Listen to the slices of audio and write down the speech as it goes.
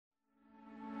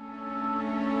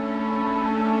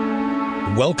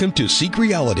Welcome to Seek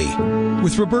Reality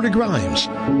with Roberta Grimes.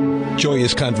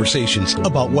 Joyous conversations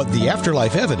about what the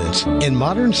afterlife evidence and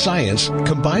modern science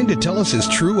combine to tell us is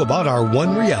true about our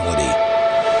one reality.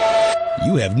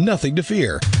 You have nothing to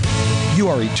fear. You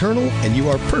are eternal and you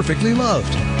are perfectly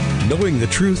loved. Knowing the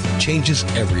truth changes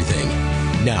everything.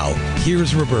 Now,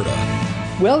 here's Roberta.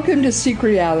 Welcome to Seek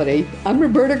Reality. I'm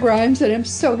Roberta Grimes, and I'm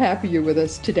so happy you're with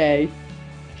us today.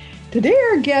 Today,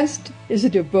 our guest is a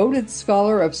devoted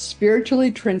scholar of spiritually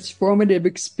transformative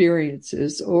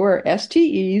experiences, or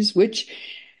STEs, that's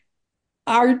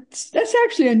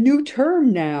actually a new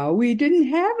term now. We didn't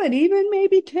have it even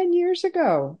maybe 10 years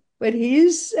ago, but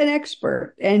he's an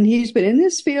expert, and he's been in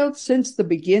this field since the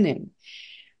beginning.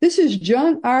 This is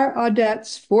John R.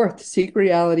 Audette's fourth Seek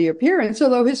Reality appearance,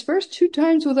 although his first two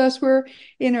times with us were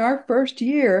in our first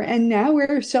year, and now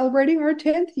we're celebrating our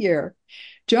 10th year.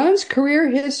 John's career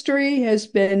history has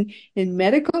been in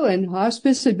medical and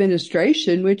hospice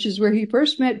administration, which is where he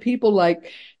first met people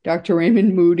like Dr.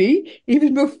 Raymond Moody,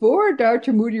 even before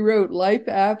Dr. Moody wrote Life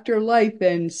After Life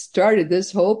and started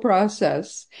this whole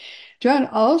process. John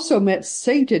also met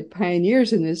sainted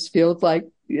pioneers in this field like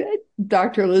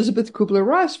Dr. Elizabeth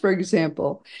Kubler-Ross, for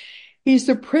example. He's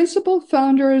the principal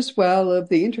founder as well of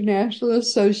the International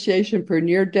Association for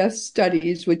Near-Death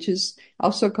Studies, which is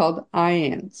also called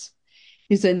IANS.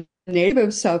 He's a native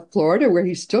of South Florida, where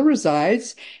he still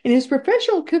resides, and his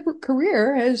professional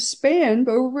career has spanned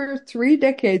over 3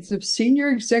 decades of senior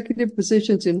executive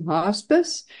positions in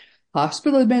hospice,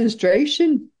 hospital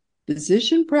administration,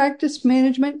 physician practice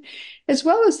management, as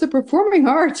well as the performing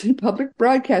arts and public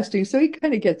broadcasting, so he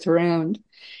kind of gets around.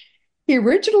 He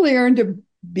originally earned a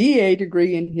BA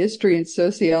degree in history and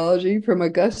sociology from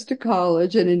Augusta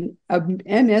College and an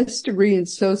MS degree in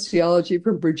sociology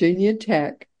from Virginia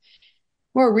Tech.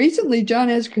 More recently, John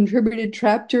has contributed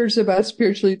chapters about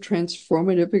spiritually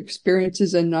transformative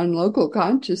experiences and non-local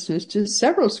consciousness to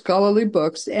several scholarly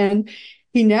books, and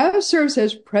he now serves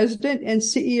as president and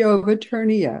CEO of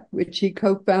Eternia, which he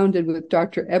co-founded with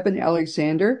Dr. Eben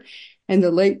Alexander and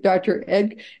the late Dr.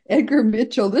 Edgar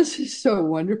Mitchell. This is so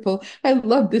wonderful. I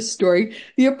love this story.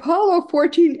 The Apollo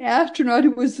 14 astronaut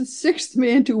who was the 6th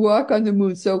man to walk on the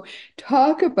moon. So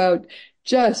talk about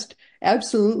just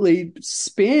absolutely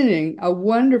spanning a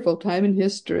wonderful time in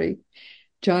history.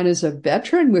 John is a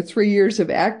veteran with 3 years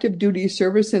of active duty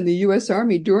service in the U.S.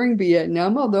 Army during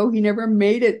Vietnam, although he never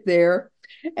made it there.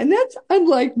 And that's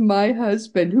unlike my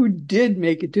husband, who did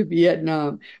make it to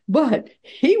Vietnam, but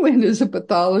he went as a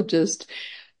pathologist.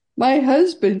 My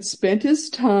husband spent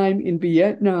his time in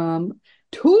Vietnam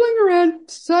tooling around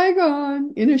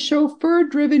Saigon in a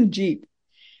chauffeur-driven Jeep.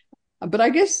 But I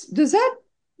guess, does that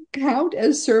count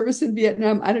as service in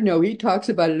Vietnam? I don't know. He talks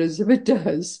about it as if it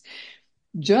does.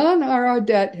 John R.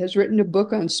 Audette has written a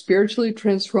book on spiritually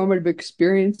transformative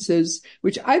experiences,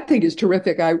 which I think is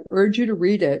terrific. I urge you to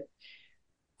read it.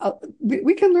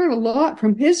 We can learn a lot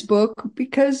from his book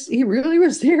because he really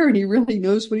was there and he really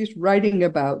knows what he's writing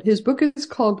about. His book is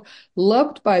called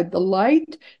Loved by the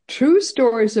Light, True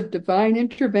Stories of Divine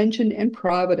Intervention and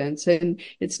Providence, and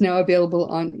it's now available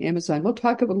on Amazon. We'll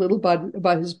talk a little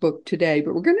about his book today,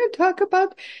 but we're going to talk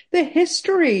about the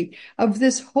history of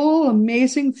this whole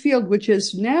amazing field, which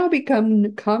has now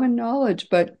become common knowledge,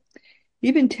 but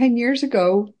even 10 years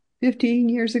ago, 15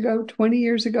 years ago, 20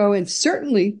 years ago, and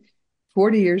certainly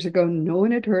 40 years ago, no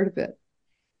one had heard of it.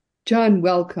 John,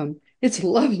 welcome. It's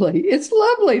lovely. It's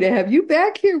lovely to have you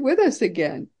back here with us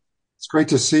again. It's great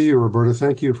to see you, Roberta.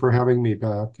 Thank you for having me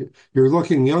back. You're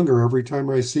looking younger every time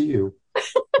I see you.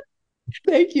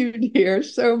 Thank you, dear,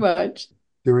 so much.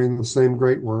 Doing the same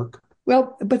great work.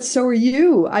 Well, but so are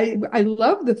you. I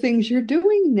love the things you're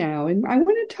doing now. And I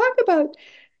want to talk about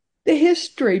the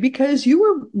history because you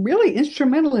were really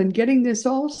instrumental in getting this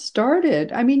all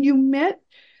started. I mean, you met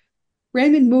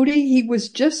Raymond Moody. He was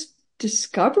just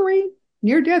discovering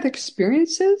near-death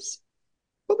experiences.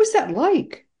 What was that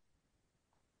like?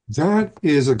 That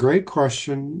is a great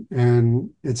question,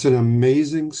 and it's an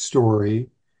amazing story.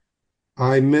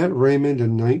 I met Raymond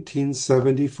in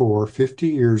 1974, 50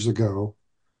 years ago,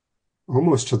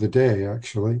 almost to the day,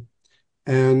 actually.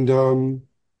 And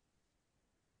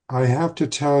I have to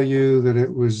tell you that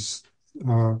it was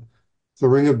the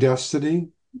ring of destiny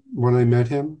when I met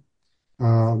him.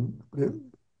 It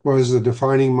was a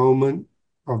defining moment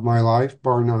of my life,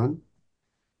 bar none.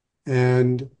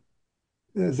 And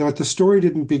that the story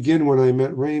didn't begin when I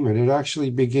met Raymond. It actually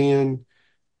began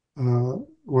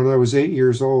when I was 8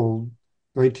 years old,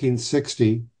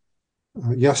 1960,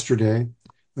 yesterday,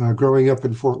 growing up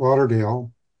in Fort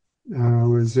Lauderdale. I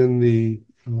was in the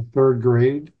 3rd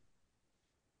grade,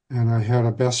 and I had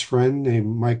a best friend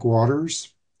named Mike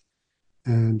Waters.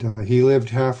 And he lived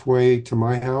halfway to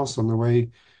my house on the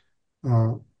way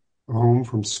uh, home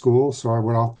from school. So I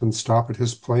would often stop at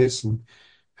his place and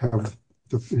have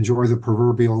enjoy the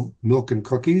proverbial milk and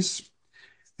cookies.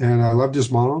 And I loved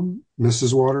his mom,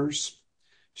 Mrs. Waters.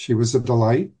 She was a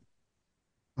delight.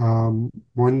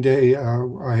 One day,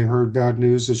 I heard bad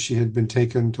news that she had been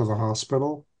taken to the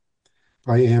hospital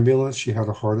by ambulance. She had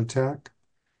a heart attack.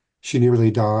 She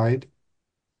nearly died.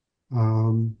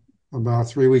 Um, about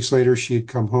 3 weeks later, she had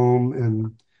come home,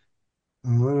 and I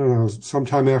don't know,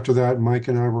 sometime after that, Mike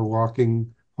and I were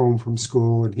walking home from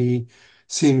school, and he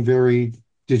seemed very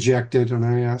dejected. And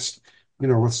I asked,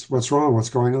 what's wrong? What's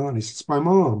going on? He says, "It's my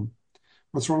mom."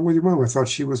 "What's wrong with your mom? I thought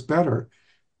she was better."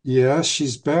 "Yes,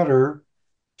 she's better.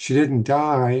 She didn't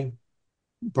die,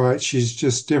 but she's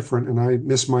just different. And I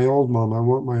miss my old mom. I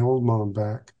want my old mom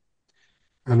back."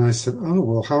 And I said, "Oh,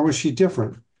 well, how is she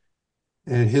different?"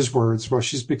 And his words, "Well,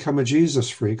 she's become a Jesus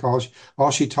freak.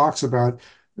 All she talks about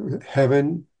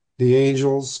heaven, the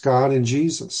angels, God, and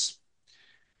Jesus.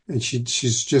 And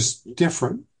she's just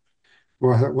different."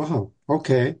 Well, I thought, wow,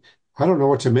 okay. I don't know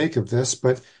what to make of this,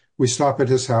 but we stop at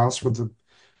his house with the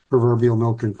proverbial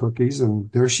milk and cookies,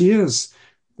 and there she is,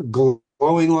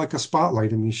 glowing like a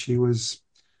spotlight. I mean, she was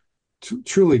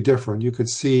truly different. You could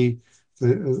see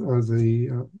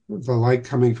the light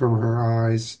coming from her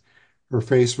eyes. Her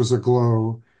face was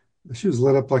aglow. She was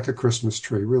lit up like a Christmas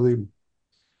tree. Really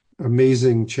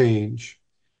amazing change.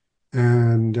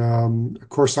 And of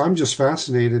course, I'm just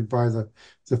fascinated by the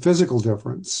physical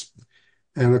difference.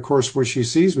 And of course, when she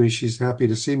sees me, she's happy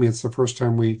to see me. It's the first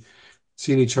time we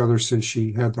seen each other since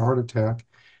she had the heart attack.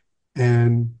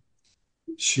 And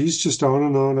she's just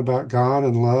on about God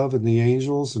and love and the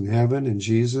angels and heaven and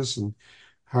Jesus, and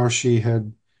how she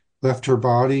had left her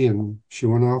body and she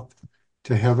went off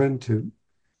to heaven to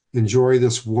enjoy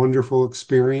this wonderful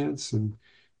experience. And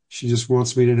she just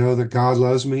wants me to know that God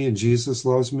loves me and Jesus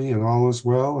loves me and all is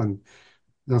well and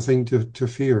nothing to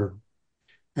fear.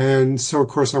 And so, of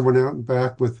course, I went out and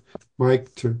back with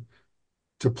Mike to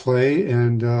play,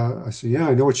 and I said, "Yeah,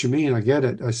 I know what you mean. I get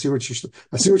it. I see what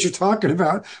you're talking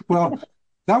about." Well,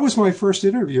 that was my first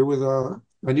interview with a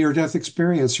near-death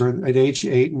experiencer at age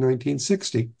 8 in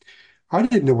 1960. I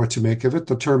didn't know what to make of it.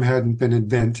 The term hadn't been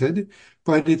invented,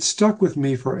 but it stuck with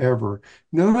me forever.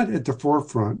 Not at the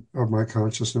forefront of my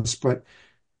consciousness, but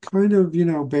kind of,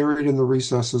 buried in the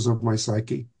recesses of my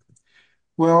psyche.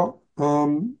 Well,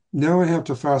 now I have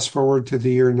to fast forward to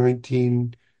the year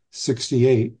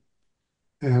 1968,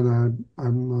 and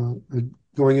I'm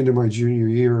going into my junior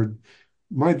year.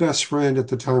 My best friend at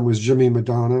the time was Jimmy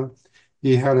Madonna.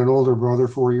 He had an older brother,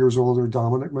 4 years older,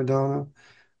 Dominic Madonna,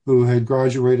 who had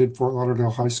graduated Fort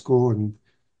Lauderdale High School in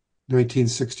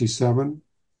 1967.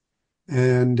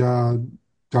 And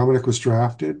Dominic was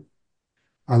drafted.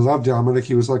 I loved Dominic.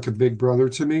 He was like a big brother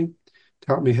to me,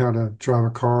 taught me how to drive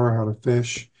a car, how to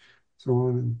fish, so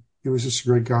on. And he was just a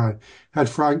great guy. Had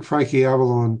Frankie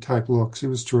Avalon type looks. He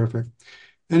was terrific.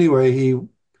 Anyway, he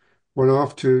went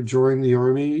off to join the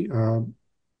Army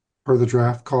per the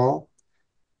draft call,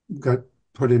 got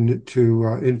put into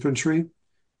infantry,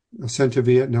 sent to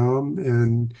Vietnam.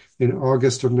 And in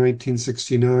August of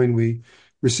 1969, we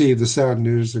received the sad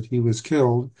news that he was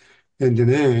killed in Da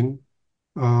Nang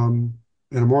um,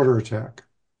 in a mortar attack.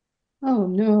 Oh,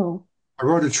 no. I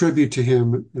wrote a tribute to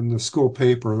him in the school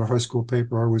paper, the high school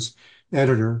paper. I was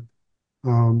editor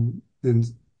in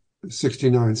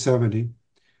 69, 70.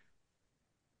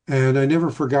 And I never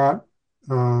forgot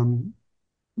um,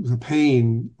 the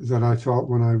pain that I felt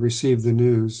when I received the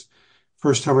news.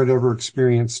 First time I'd ever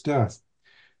experienced death.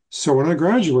 So when I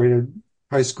graduated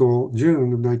high school,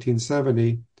 June of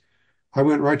 1970, I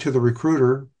went right to the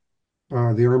recruiter,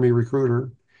 the Army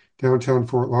recruiter, downtown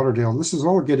Fort Lauderdale. And this is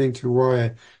all getting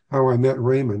to how I met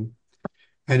Raymond.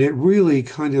 And it really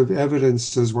kind of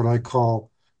evidences what I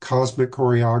call cosmic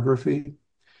choreography.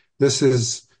 This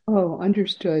is, Oh,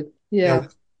 understood. yeah, Yeah.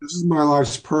 this is my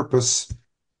life's purpose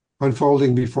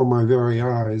unfolding before my very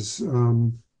eyes.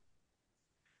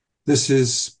 This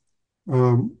is,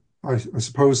 I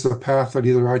suppose, the path that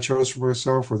either I chose for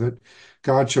myself or that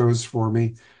God chose for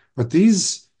me. But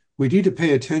we need to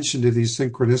pay attention to these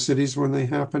synchronicities when they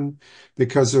happen,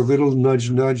 because they're little nudge,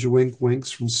 nudge, wink,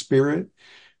 winks from spirit.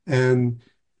 And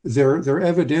they're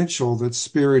evidential that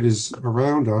spirit is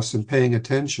around us and paying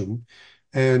attention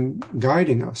and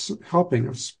guiding us, helping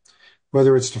us,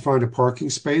 whether it's to find a parking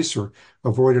space or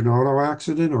avoid an auto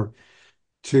accident or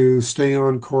to stay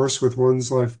on course with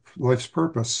one's life's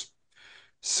purpose.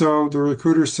 So the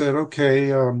recruiter said, "Okay,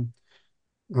 you're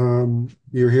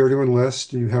here to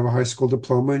enlist. You have a high school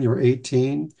diploma and you're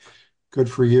 18. Good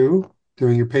for you,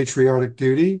 doing your patriotic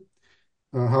duty.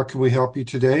 how can we help you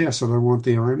today? I said, I want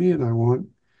the Army and I want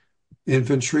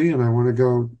infantry and I want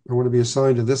to be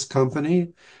assigned to this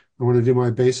company. I want to do my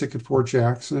basic at Fort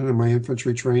Jackson and my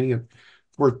infantry training at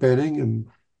Fort Benning. And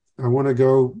I want to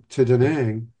go to Da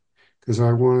Nang because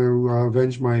I want to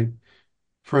avenge my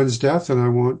friend's death and I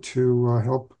want to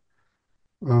help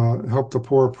the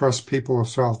poor oppressed people of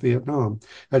South Vietnam.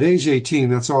 At age 18,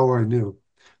 that's all I knew.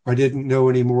 I didn't know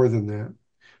any more than that.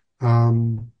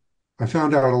 I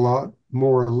found out a lot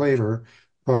more later,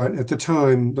 but at the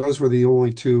time, those were the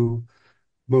only two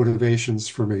motivations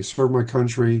for me: serve my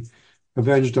country,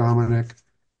 avenge Dominic,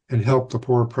 and help the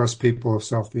poor oppressed people of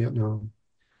South Vietnam.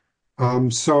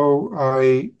 So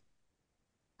I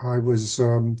was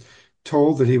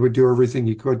told that he would do everything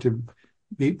he could to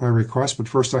meet my request, but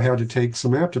first I had to take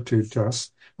some aptitude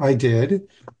tests. I did,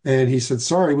 and he said,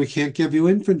 "Sorry, we can't give you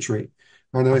infantry."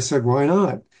 And I said, "Why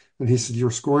not?" And he said,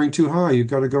 "You're scoring too high. You've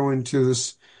got to go into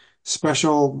this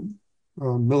special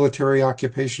military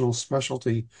occupational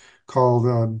specialty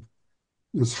called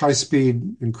this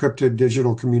high-speed encrypted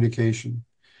digital communication.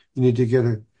 You need to get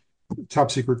a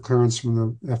top secret clearance from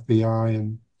the FBI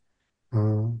and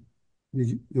uh,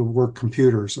 you'll work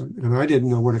computers." And I didn't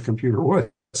know what a computer was.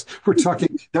 We're talking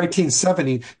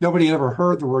 1970. Nobody had ever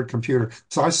heard the word computer.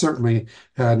 So I certainly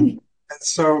hadn't. And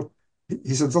so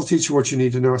he said, "They'll teach you what you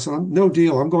need to know." I said, "No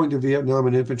deal. I'm going to Vietnam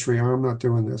in infantry. I'm not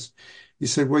doing this." He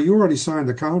said, "Well, you already signed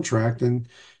the contract and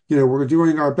we're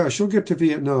doing our best. You'll get to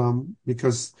Vietnam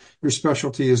because your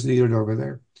specialty is needed over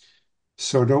there.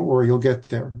 So don't worry, you'll get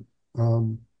there."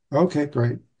 Um, okay,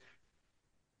 great.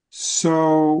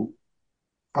 So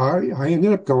I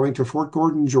ended up going to Fort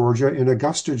Gordon, Georgia, in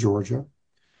Augusta, Georgia,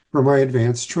 for my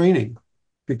advanced training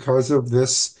because of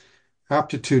this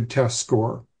aptitude test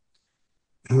score.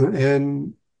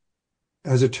 And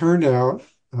as it turned out,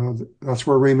 that's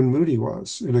where Raymond Moody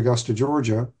was in Augusta,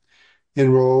 Georgia,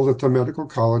 enrolled at the Medical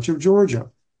College of Georgia.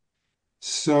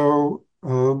 So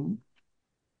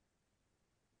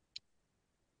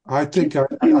I think It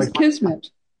was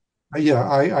kismet.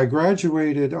 I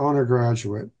graduated honor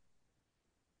graduate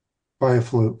by a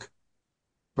fluke.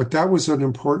 But that was an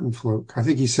important fluke. I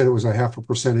think he said it was a half a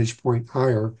percentage point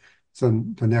higher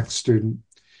than the next student.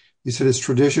 He said it's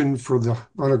tradition for the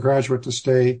undergraduate to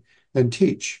stay and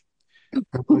teach. And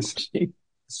I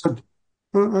said,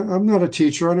 I'm not a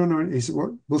teacher. I don't know. He said,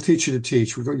 well, we'll teach you to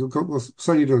teach. We'll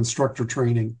send you to instructor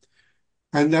training.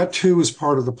 And that too is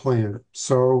part of the plan.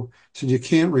 So you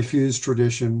can't refuse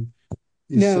tradition.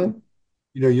 He said,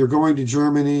 No. you're going to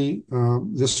Germany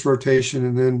this rotation,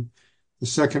 and then the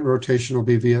second rotation will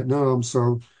be Vietnam.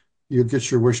 So you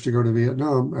get your wish to go to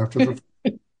Vietnam after the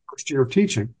first year of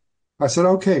teaching. I said,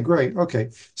 okay, great. Okay.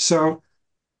 So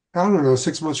I don't know,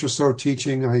 6 months or so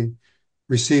teaching, I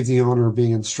received the honor of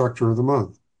being instructor of the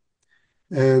month.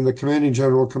 And the commanding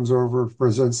general comes over,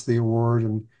 presents the award.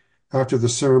 And after the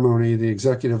ceremony, the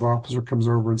executive officer comes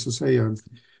over and says, "Hey,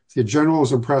 the general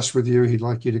is impressed with you. He'd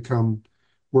like you to come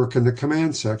work in the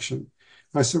command section."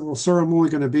 I said, "Well, sir, I'm only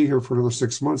going to be here for another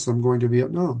 6 months. I'm going to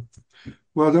Vietnam."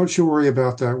 "Well, don't you worry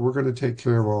about that. We're going to take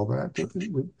care of all that."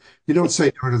 You don't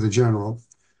say no to the general.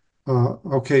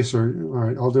 Okay, sir. All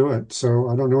right, I'll do it. So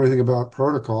I don't know anything about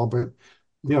protocol, but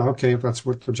yeah, okay, if that's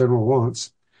what the general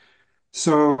wants.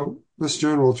 So this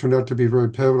general turned out to be very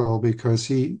pivotal because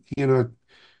he and I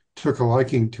took a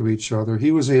liking to each other.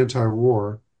 He was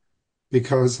anti-war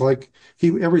because, like, he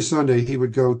every Sunday he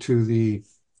would go to the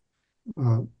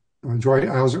uh, Dwight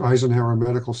Eisenhower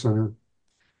Medical Center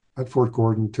at Fort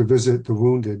Gordon to visit the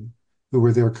wounded who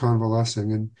were there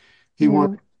convalescing, and he Yeah.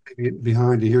 wanted to be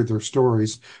behind to hear their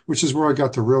stories, which is where I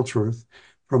got the real truth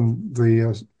from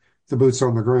the boots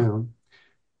on the ground.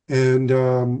 And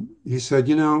he said,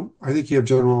 "I think you have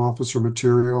general officer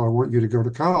material. I want you to go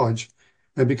to college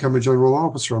and become a general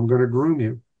officer. I'm going to groom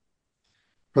you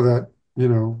for that,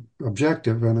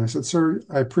 objective." And I said, "Sir,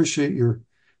 I appreciate your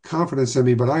confidence in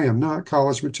me, but I am not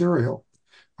college material.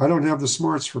 I don't have the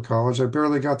smarts for college. I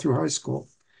barely got through high school."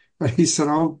 And he said,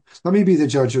 "Oh, let me be the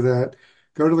judge of that.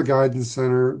 Go to the guidance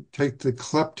center, take the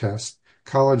CLEP test,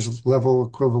 college level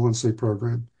equivalency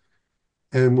program,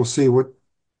 and we'll see what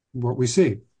we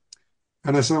see."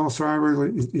 And I said, "Oh, sir, I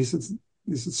really," he said,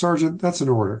 "Sergeant, that's an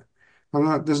order.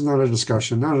 This is not a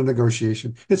discussion, not a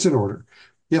negotiation. It's an order."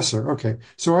 "Yes, sir." Okay.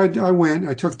 So I went,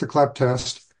 I took the CLEP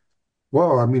test.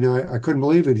 Whoa, I mean, I couldn't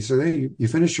believe it. He said, "Hey, you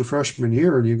finished your freshman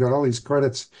year and you got all these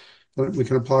credits that we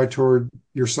can apply toward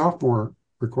your sophomore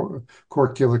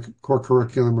core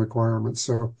curriculum requirements.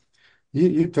 So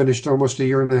you finished almost a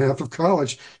year and a half of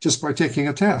college just by taking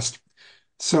a test."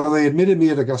 So they admitted me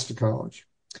at Augusta College.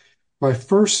 My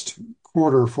first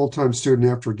quarter full-time student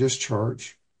after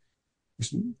discharge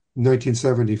was in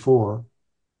 1974.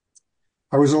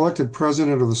 I was elected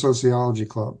president of the sociology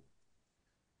club.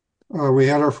 We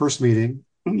had our first meeting.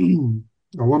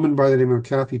 A woman by the name of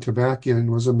Kathy Tabakian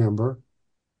was a member.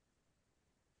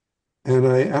 And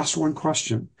I asked one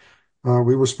question.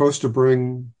 We were supposed to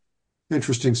bring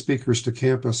interesting speakers to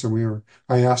campus, and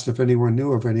I asked if anyone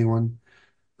knew of anyone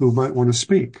who might want to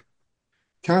speak.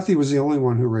 Kathy was the only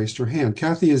one who raised her hand.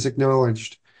 Kathy is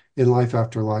acknowledged in Life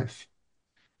After Life.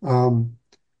 Um,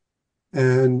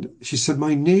 and she said,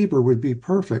 my neighbor would be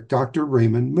perfect, Dr.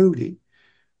 Raymond Moody.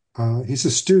 He's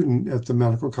a student at the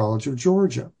Medical College of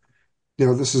Georgia.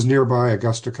 Now, this is nearby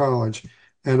Augusta College.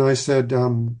 And I said,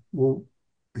 well,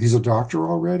 he's a doctor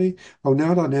already? Oh,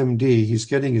 not an MD. He's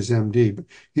getting his MD, but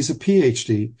he's a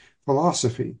PhD,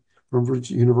 philosophy from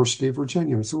University of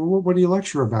Virginia. So, well, what do you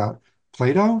lecture about?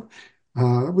 Plato?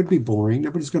 That would be boring.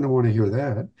 Nobody's going to want to hear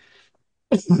that.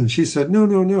 And she said, no,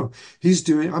 no, no.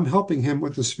 I'm helping him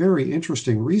with this very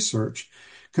interesting research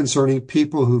concerning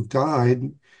people who've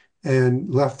died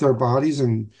and left their bodies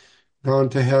and gone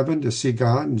to heaven to see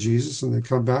God and Jesus, and they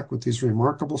come back with these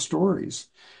remarkable stories.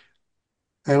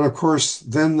 And of course,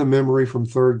 then the memory from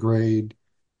third grade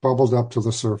bubbled up to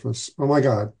the surface. Oh my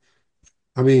God.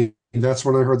 I mean, that's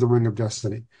when I heard the Ring of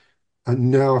Destiny.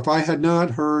 And now, if I had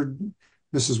not heard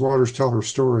Mrs. Waters tell her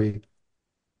story,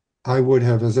 I would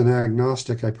have, as an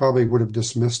agnostic, I probably would have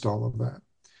dismissed all of that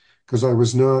because I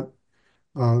was not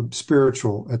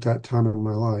spiritual at that time in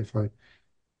my life.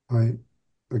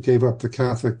 I gave up the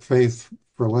Catholic faith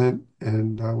for Lent,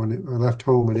 and when I left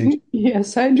home at age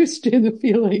Yes, I understand the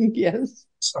feeling. Yes.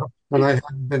 so, and I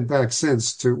haven't been back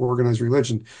since to organized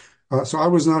religion. So I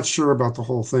was not sure about the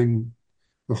whole thing,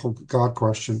 the whole God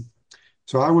question.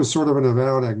 So I was sort of an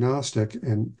avowed agnostic,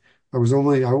 and I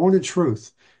wanted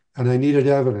truth, and I needed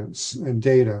evidence and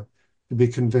data to be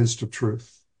convinced of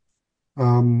truth.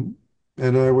 And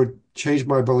I would change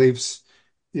my beliefs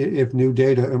if new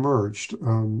data emerged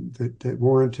that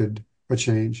warranted a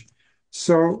change.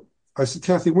 So I said,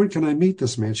 Kathy, when can I meet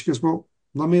this man? She goes, well,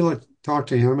 let me talk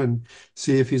to him and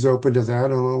see if he's open to that,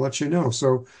 and I'll let you know.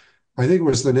 So I think it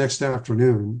was the next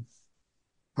afternoon.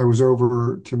 I was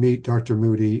over to meet Dr.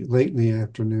 Moody late in the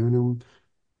afternoon,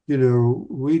 and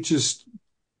we just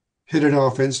hit it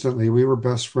off instantly. We were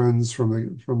best friends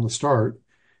from the start.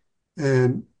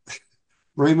 And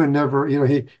Raymond never,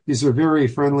 he's a very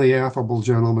friendly, affable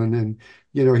gentleman, and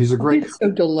he's a great. He's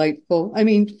so delightful. I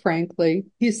mean, frankly,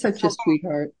 he's such a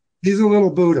sweetheart. He's a little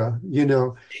Buddha,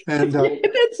 and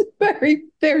That's very,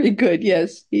 very good.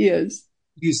 Yes, he is.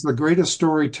 he's the greatest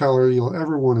storyteller you'll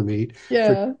ever want to meet. The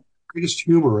Yeah. greatest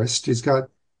humorist. He's got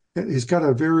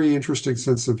a very interesting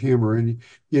sense of humor, and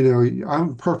I'm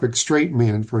a perfect straight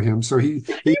man for him. So He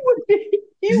would be.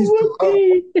 He would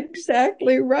be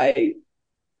exactly right.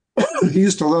 he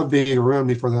used to love being around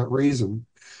me for that reason.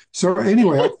 So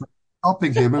anyway, I was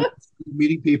helping him and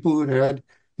meeting people who had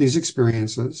these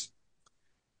experiences.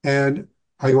 And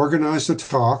I organized a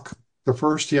talk, the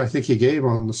first I think he gave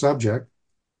on the subject.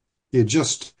 He had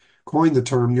just coined the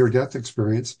term near-death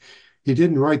experience. He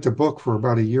didn't write the book for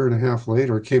about a year and a half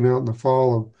later. It came out in the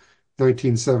fall of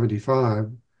 1975.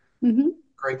 Hmm.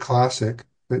 Great classic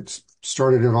that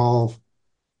started it all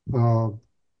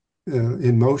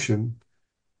in motion.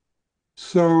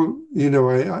 So,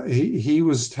 he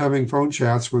was having phone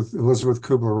chats with Elizabeth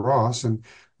Kubler-Ross, and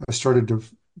I started to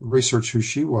research who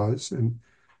she was, and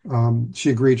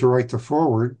she agreed to write the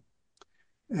foreword,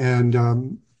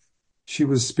 and she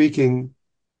was speaking,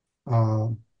 uh,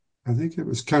 I think it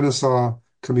was Kennesaw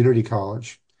Community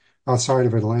College outside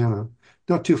of Atlanta,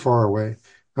 not too far away.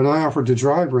 And I offered to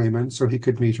drive Raymond so he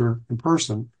could meet her in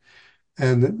person.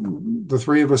 And the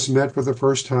three of us met for the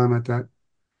first time at that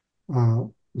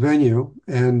venue,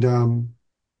 and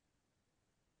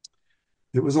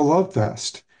it was a love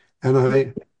fest. And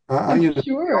I'm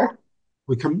sure.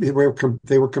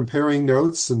 they were comparing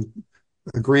notes and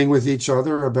agreeing with each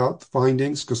other about the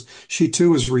findings because she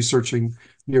too was researching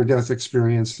near-death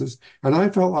experiences, and I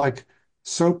felt like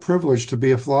so privileged to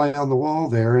be a fly on the wall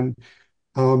there. And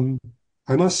um,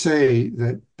 I must say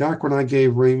that back when I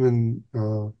gave Raymond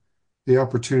the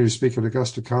opportunity to speak at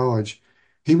Augusta College,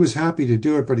 he was happy to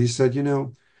do it, but he said,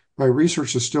 my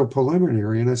research is still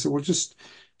preliminary. And I said, well, just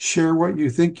share what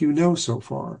you think you know so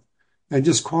far and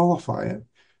just qualify it.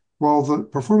 Well, the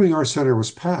Performing Arts Center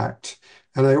was packed,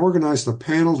 and I organized a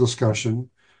panel discussion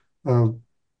of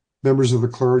members of the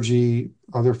clergy,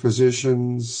 other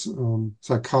physicians,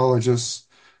 psychologists,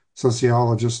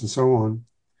 sociologists, and so on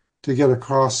to get a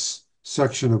cross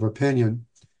section of opinion.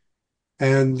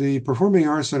 And the Performing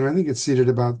Arts Center, I think it seated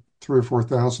about 3,000 or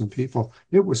 4,000 people.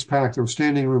 It was packed. It was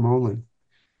standing room only.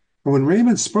 And when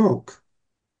Raymond spoke,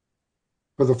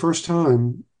 For the first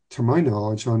time, to my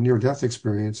knowledge, on near-death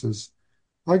experiences,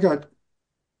 I got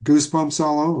goosebumps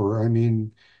all over. I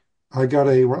mean, I got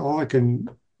all I can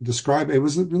describe, it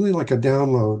was really like a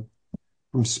download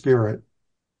from spirit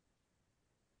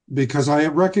because I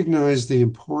recognized the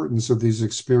importance of these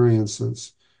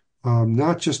experiences,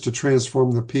 not just to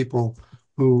transform the people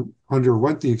who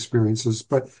underwent the experiences,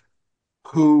 but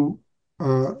who,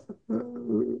 uh,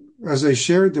 as they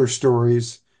shared their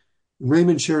stories,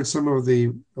 Raymond shared some of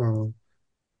the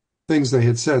things they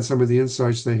had said, some of the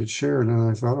insights they had shared,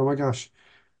 and I thought, oh my gosh,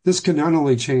 this can not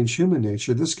only change human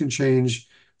nature, this can change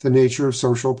the nature of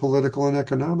social, political, and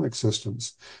economic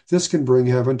systems. This can bring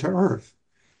heaven to earth.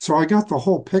 So I got the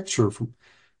whole picture from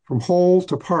whole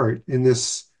to part in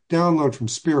this download from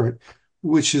spirit,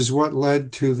 which is what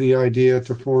led to the idea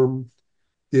to form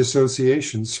the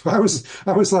association. So I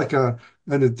was like an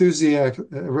enthusiastic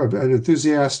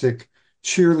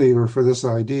cheerleader for this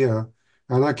idea,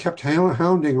 and I kept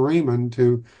hounding Raymond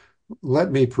to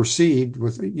let me proceed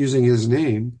with using his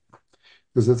name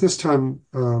because at this time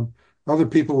other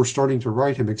people were starting to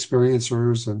write him,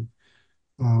 experiencers and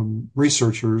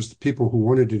researchers, people who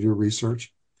wanted to do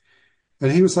research.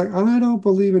 And he was like, I don't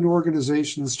believe in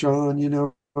organizations,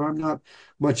 John. I'm not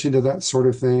much into that sort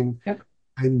of thing. Yep.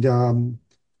 And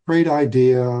great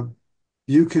idea.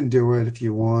 You can do it if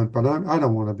you want, but I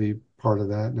don't want to be part of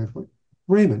that. And I thought,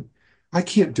 Raymond, I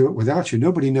can't do it without you.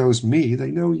 Nobody knows me.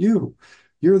 They know you.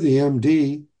 You're the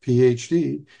MD,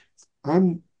 PhD.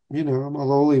 I'm a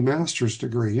lowly master's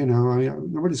degree.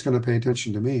 Nobody's going to pay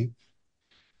attention to me.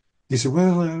 He said,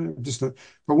 well,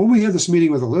 but when we had this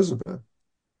meeting with Elizabeth,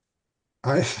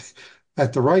 I,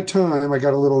 at the right time, I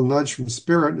got a little nudge from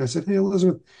Spirit, and I said, "Hey,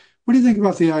 Elizabeth, what do you think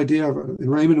about the idea of?"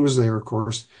 And Raymond was there, of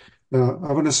course,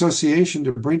 of an association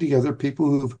to bring together people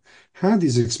who've had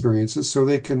these experiences, so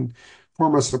they can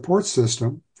form a support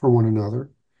system for one another,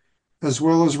 as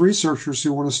well as researchers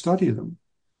who want to study them.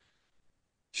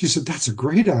 She said, "That's a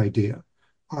great idea.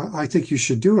 I think you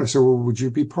should do it." I said, "Well, would you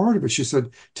be part of it?" She said,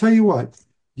 "Tell you what,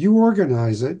 you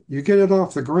organize it, you get it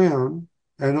off the ground,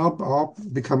 and I'll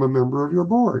become a member of your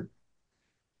board."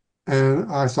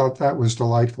 And I thought that was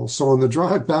delightful. So on the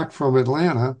drive back from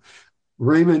Atlanta,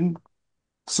 Raymond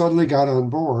suddenly got on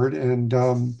board, and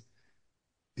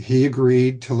he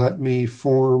agreed to let me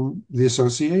form the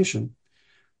association.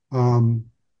 Um,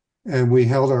 and we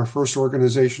held our first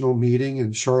organizational meeting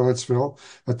in Charlottesville.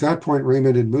 At that point,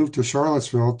 Raymond had moved to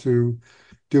Charlottesville to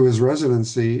do his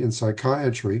residency in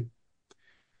psychiatry.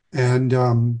 And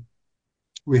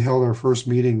we held our first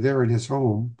meeting there in his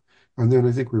home. And then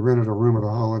I think we rented a room at a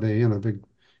Holiday Inn, a big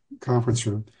conference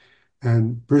room.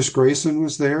 And Bruce Grayson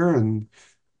was there, and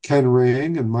Ken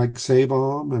Ring, and Mike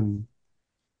Sabom, and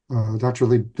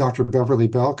Dr. Beverly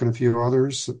Belk, and a few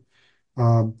others.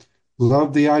 Um,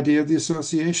 Loved the idea of the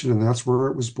association, and that's where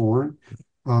it was born.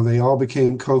 They all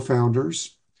became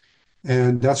co-founders,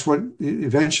 and that's what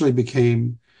eventually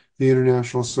became the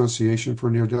International Association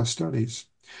for Near-Death Studies.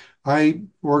 I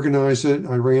organized it.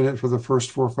 I ran it for the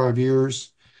first 4 or 5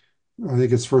 years. I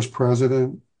think it's first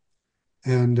president,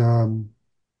 and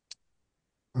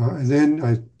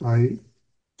then I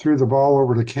threw the ball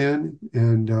over to Ken,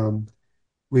 and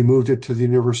we moved it to the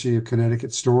University of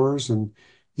Connecticut Stores, and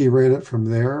he ran it from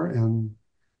there, and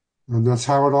that's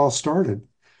how it all started.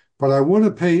 But I want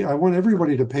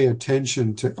everybody to pay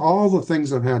attention to all the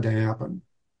things that had to happen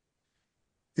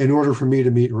in order for me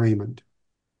to meet Raymond.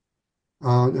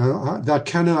 That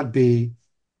cannot be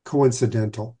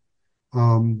coincidental.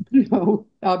 No,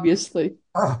 obviously.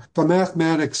 The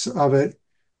mathematics of it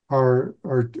are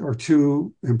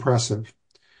too impressive.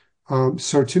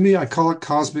 So to me, I call it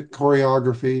cosmic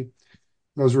choreography.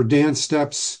 Those were dance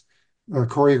steps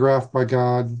choreographed by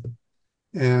God.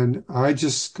 And I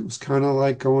just was kind of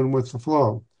like going with the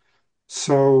flow.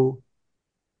 So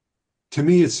to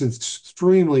me, it's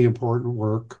extremely important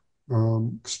work,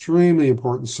 extremely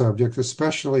important subject,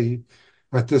 especially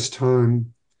at this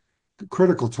time,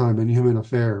 critical time in human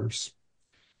affairs.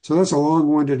 So that's a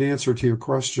long-winded answer to your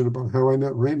question about how I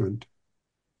met Raymond.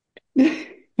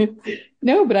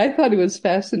 No, but I thought it was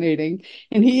fascinating.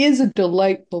 And he is a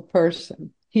delightful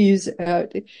person. He's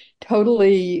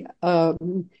totally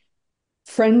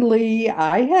friendly.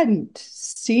 I hadn't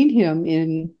seen him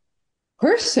in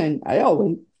person,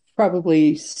 in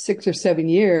probably 6 or 7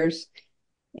 years.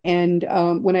 And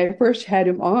when I first had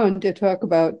him on to talk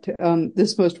about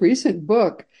this most recent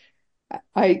book,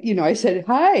 I said,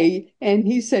 hi. And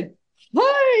he said,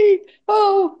 hi.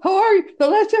 Oh, how are you? The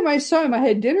last time I saw him, I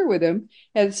had dinner with him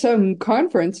at some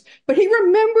conference, but he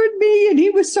remembered me and he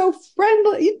was so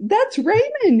friendly. That's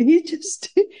Raymond.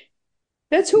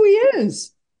 That's who he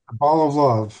is. A ball of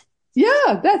love.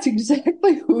 Yeah, that's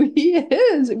exactly who he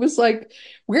is. It was like,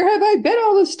 where have I been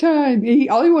all this time?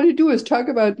 All he wanted to do is talk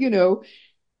about,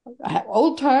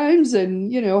 old times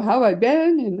and, how I've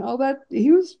been and all that.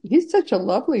 He's such a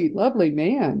lovely, lovely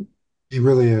man. He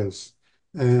really is.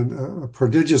 And a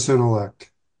prodigious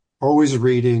intellect, always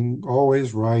reading,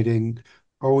 always writing,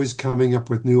 always coming up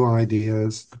with new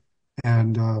ideas.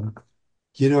 And,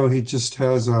 he just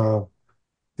has a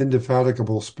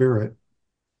indefatigable spirit.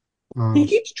 He Uh,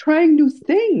 keeps trying new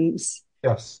things.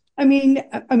 yes, He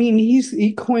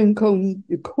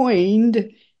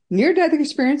coined near-death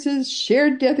experiences,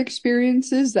 shared death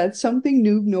experiences. That's something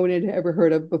new no one had ever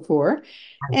heard of before.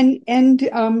 And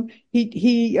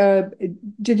he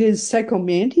did his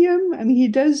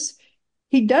psychomantium.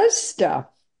 He does stuff.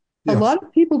 A yes, lot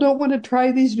of people don't want to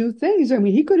try these new things.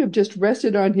 He could have just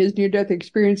rested on his near-death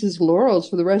experiences laurels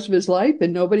for the rest of his life,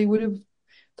 and nobody would have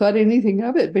thought anything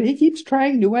of it. But he keeps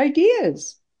trying new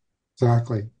ideas.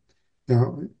 exactly.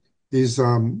 He's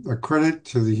a credit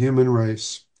to the human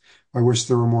race. I wish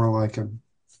there were more like him.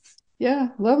 Yeah,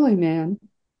 lovely man.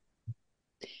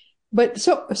 But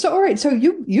so all right. So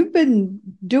you've been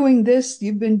doing this.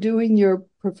 You've been doing your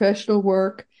professional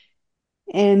work,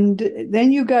 and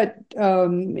then you got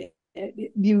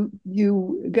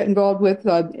involved with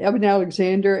Evan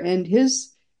Alexander and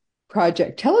his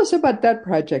project. Tell us about that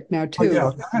project now Oh, too.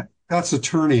 yeah, that's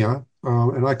Eternia,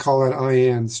 and I call that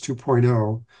IANS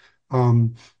 2.0.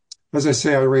 Um, as I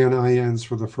say, I ran IANS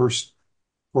for the first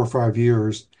 4 or 5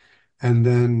 years, and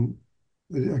then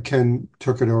Ken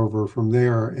took it over from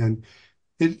there. And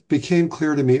it became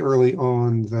clear to me early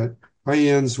on that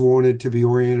IANS wanted to be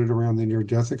oriented around the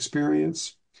near-death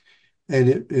experience, and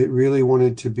it really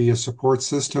wanted to be a support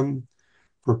system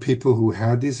for people who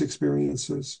had these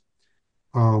experiences,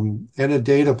 and a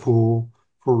data pool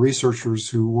for researchers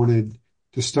who wanted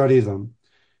to study them.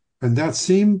 And that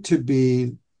seemed to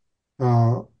be,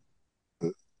 uh,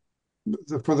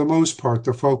 for the most part,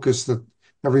 the focus that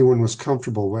everyone was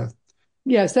comfortable with.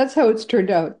 Yes, that's how it's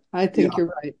turned out. I Yeah, think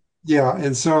you're right. yeah.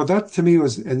 And so that to me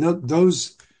was, and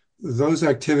those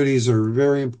activities are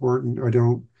very important. I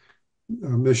don't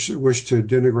wish to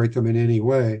denigrate them in any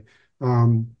way.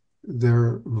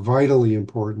 They're vitally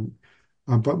important.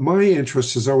 But my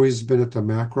interest has always been at the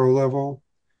macro level.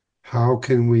 How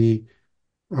can we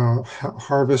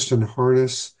harvest and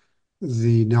harness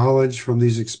the knowledge from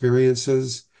these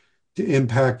experiences to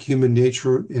impact human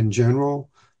nature in general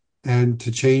and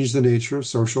to change the nature of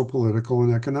social, political,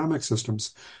 and economic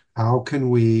systems? How can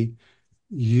we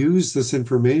use this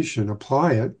information,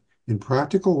 apply it in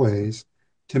practical ways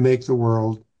to make the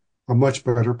world a much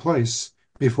better place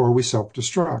before we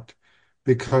self-destruct?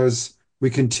 Because we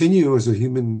continue as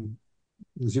human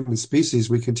species,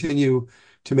 we continue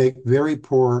to make very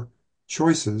poor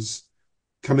choices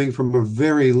coming from a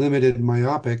very limited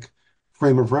myopic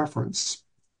frame of reference.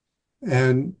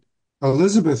 And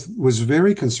Elizabeth was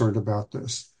very concerned about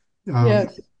this. Um,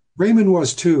 Yes. Raymond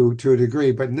was too, to a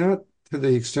degree, but not to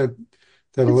the extent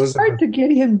that It's hard Elizabeth. to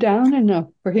get him down enough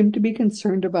for him to be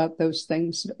concerned about those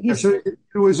things. So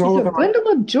it was He's all a about,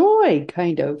 bundle of joy,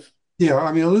 kind of. yeah,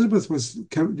 I mean, Elizabeth was,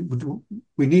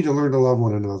 we need to learn to love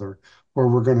one another or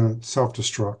we're going to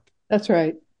self-destruct. That's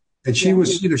right. And she Yeah,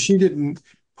 was, she didn't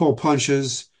pull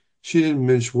punches. She didn't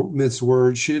mince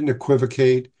words. She didn't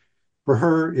equivocate. For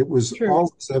her, it was true.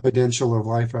 always evidential of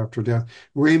life after death.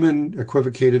 Raymond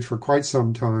equivocated for quite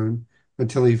some time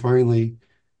until he finally,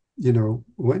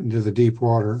 went into the deep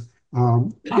water.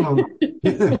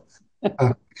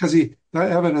 Because the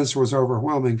evidence was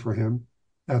overwhelming for him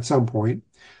at some point.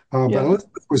 But Yeah,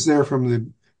 Elizabeth was there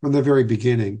from the very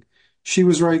beginning. She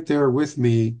was right there with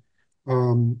me,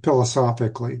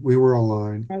 philosophically. We were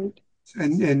aligned, right.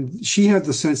 and she had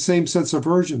the same sense of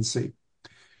urgency.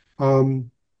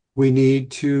 Um, we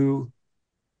need to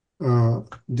uh,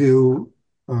 do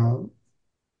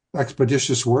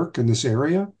expeditious work in this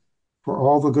area for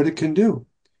all the good it can do.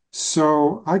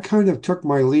 So I kind of took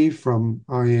my leave from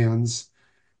IANS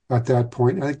at that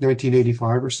point, I think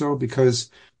 1985 or so, because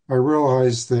I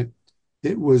realized that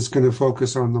it was going to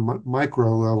focus on the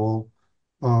micro level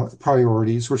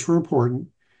priorities, which were important,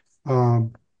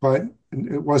 but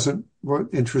it wasn't what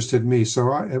interested me.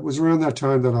 So it was around that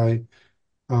time that I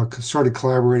started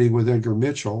collaborating with Edgar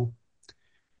Mitchell.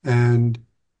 And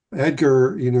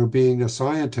Edgar, being a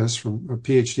scientist from a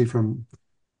PhD from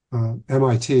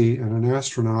MIT and an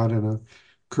astronaut and a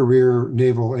career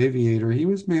naval aviator, he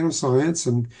was man of science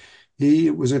and he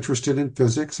was interested in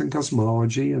physics and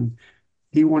cosmology. And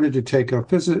he wanted to take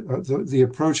the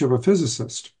approach of a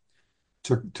physicist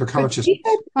to But he had,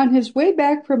 consciousness. on his way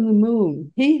back from the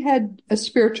moon, he had a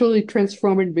spiritually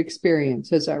transformative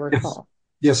experience, as I Yes. recall.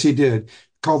 Yes, he did.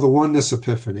 Called the Oneness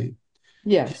Epiphany.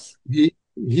 Yes.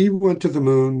 He went to the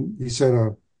moon. He said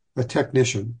a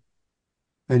technician,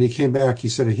 and he came back. He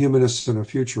said a humanist and a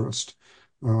futurist.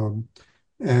 Um,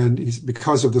 and he's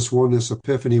because of this Oneness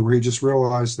Epiphany, where he just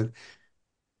realized that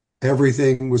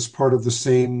everything was part of the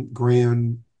same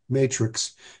grand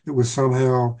matrix. It was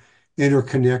somehow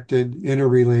interconnected,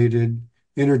 interrelated,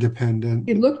 He interdependent.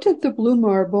 looked at the blue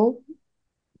marble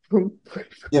from,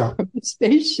 Yeah, from the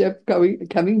spaceship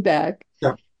coming back.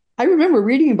 yeah, I remember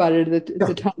reading about it at yeah,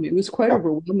 the time. It was quite yeah.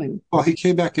 overwhelming. Well, he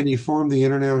came back and he formed the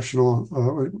International,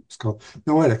 what's it called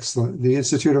Noetics, the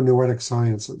Institute of Noetic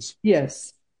Sciences,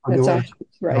 Yes, that's right.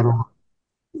 noetics.org.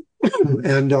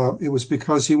 And it was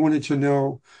because he wanted to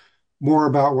know more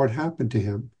about what happened to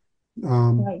him.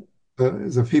 Um, Right.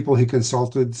 the people he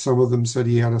consulted, some of them said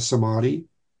he had a samadhi,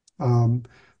 um,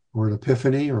 or an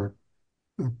epiphany, or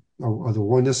the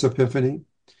oneness epiphany,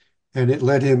 and it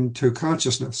led him to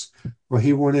consciousness. Well,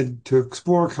 he wanted to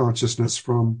explore consciousness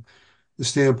from the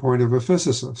standpoint of a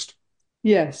physicist.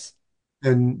 Yes.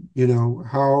 And,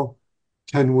 how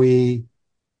can we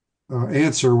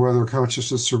answer whether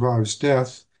consciousness survives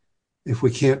death if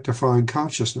we can't define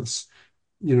consciousness?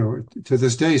 To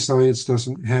this day, science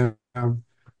doesn't have an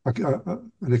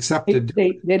They, accepted,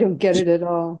 they they don't get it at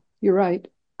all. You're right.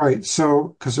 right.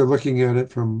 So, because they're looking at it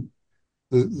from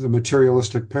the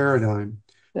materialistic paradigm.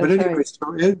 But That's anyway, right.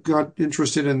 so Ed got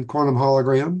interested in quantum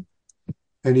hologram,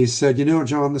 and he said,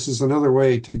 John, this is another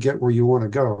way to get where you want to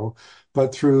go,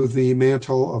 but through the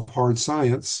mantle of hard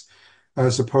science,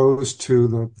 as opposed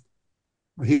to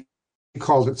he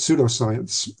called it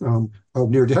pseudoscience, of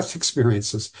near-death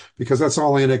experiences, because that's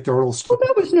all anecdotal Well, stuff.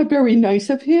 that wasn't very nice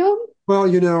of him. Well,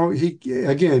 he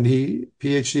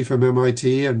PhD from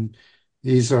MIT, and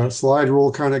he's a slide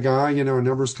rule kind of guy, a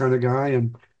numbers kind of guy,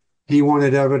 and he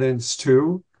wanted evidence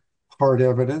too, hard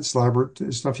evidence,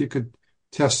 stuff you could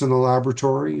test in a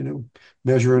laboratory,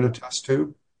 measure in a test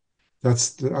tube.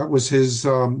 That was his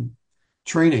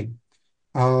training,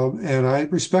 and I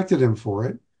respected him for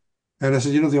it. And I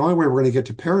said, the only way we're going to get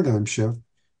to paradigm shift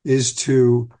is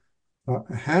to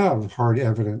have hard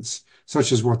evidence,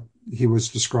 such as what he was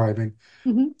describing.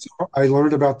 Hmm. So I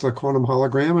learned about the quantum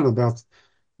hologram and about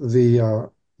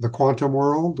the quantum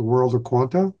world, the world of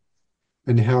quanta,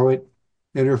 and how it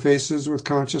interfaces with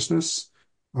consciousness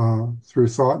through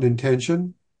thought and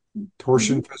intention,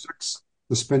 torsion Hmm. physics,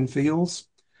 the spin fields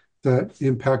that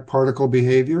impact particle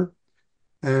behavior.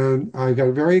 And I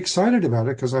got very excited about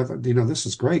it because I thought, this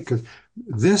is great because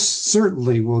this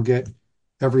certainly will get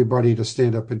everybody to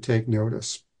stand up and take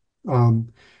notice. Um,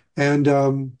 and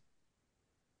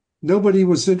Nobody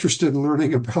was interested in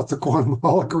learning about the quantum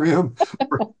hologram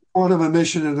or quantum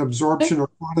emission and absorption or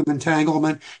quantum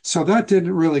entanglement. So that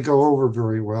didn't really go over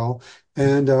very well.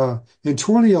 And in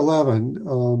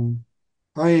 2011,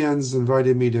 IANS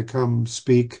invited me to come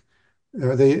speak.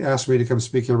 They asked me to come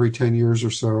speak every 10 years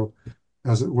or so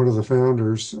as one of the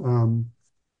founders,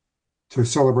 to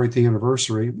celebrate the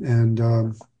anniversary. And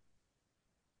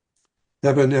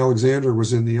Eben Alexander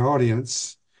was in the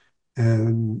audience,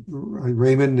 and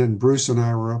Raymond and Bruce and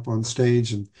I were up on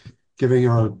stage and giving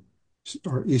our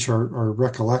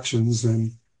recollections.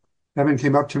 And Evan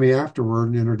came up to me afterward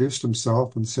and introduced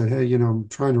himself and said, "Hey, I'm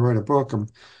trying to write a book. I'm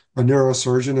a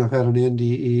neurosurgeon. I've had an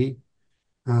NDE,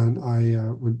 and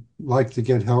I would like to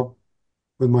get help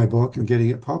with my book and getting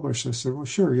it published." I said, "Well,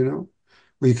 sure.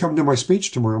 Will you come to my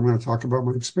speech tomorrow? I'm going to talk about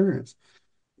my experience."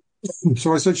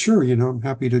 So I said, "Sure. I'm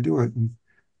happy to do it." And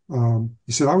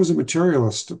he said, "I was a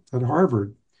materialist at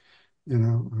Harvard.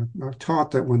 I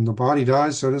taught that when the body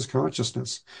dies, so does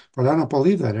consciousness, but I don't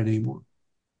believe that anymore."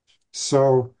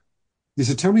 So he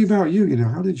said, "Tell me about you.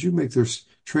 How did you make this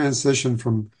transition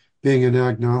from being an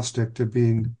agnostic to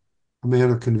being a man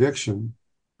of conviction?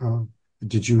 Uh,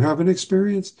 did you have an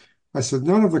experience?" I said,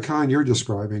 "None of the kind you're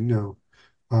describing, no.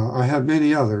 I have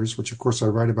many others, which of course I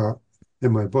write about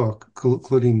in my book,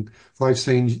 including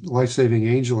life-saving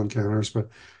angel encounters. But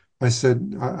I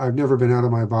said, I've never been out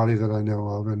of my body that I know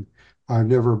of, and I've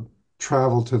never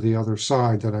traveled to the other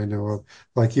side that I know of,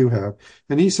 like you have."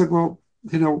 And he said, "Well,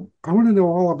 I want to know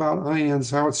all about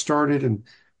IANS, how it started, and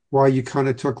why you kind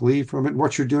of took leave from it, and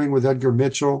what you're doing with Edgar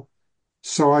Mitchell."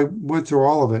 So I went through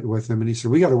all of it with him, and he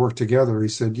said, "We got to work together." He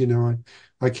said,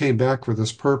 I came back for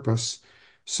this purpose.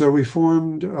 So we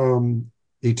formed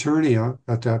Eternia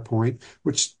at that point,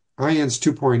 which IANS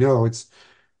 2.0.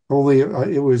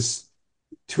 It was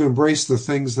to embrace the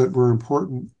things that were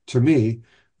important to me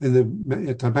at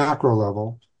the macro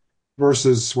level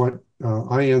versus what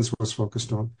IANS was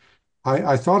focused on.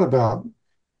 I thought about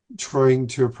trying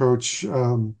to approach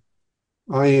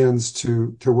ions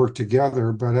to work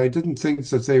together, but I didn't think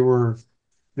that they were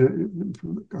I don't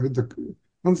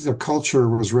think the culture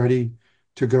was ready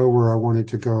to go where I wanted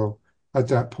to go at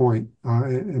that point.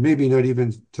 And maybe not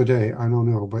even today. I don't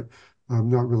know, but I'm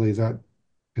not really that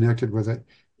connected with it.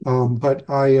 But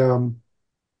I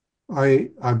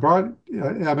brought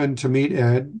Evan to meet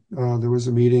Ed. There was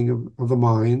a meeting of the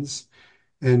minds,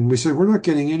 and we said we're not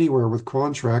getting anywhere with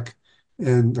Quantrek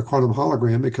and the quantum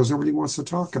hologram because nobody wants to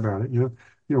talk about it.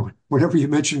 Whenever you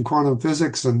mention quantum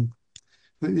physics and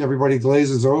everybody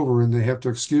glazes over and they have to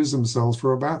excuse themselves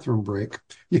for a bathroom break.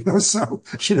 So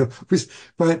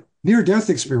but near-death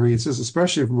experiences,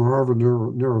 especially from a Harvard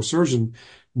neurosurgeon,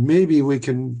 maybe we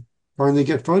can finally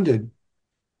get funded.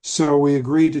 So we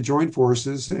agreed to join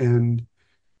forces, and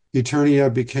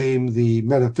Eternia became the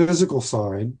metaphysical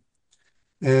side,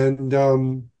 and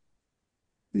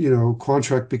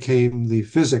Quantrek became the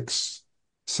physics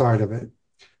side of it.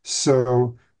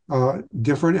 So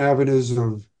different avenues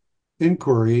of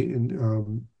inquiry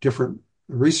and different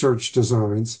research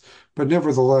designs, but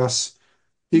nevertheless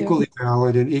Yeah. equally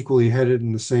valid and equally headed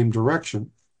in the same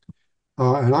direction.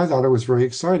 And I thought it was very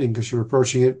exciting because you're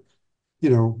approaching it,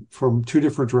 from two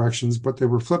different directions, but they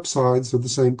were flip sides of the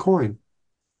same coin.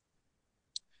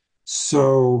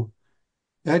 So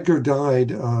Edgar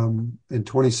died in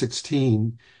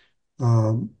 2016.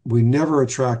 We never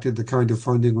attracted the kind of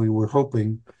funding we were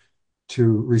hoping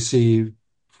to receive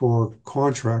for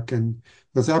Quantrek. And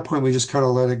at that point, we just kind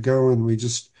of let it go and we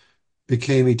just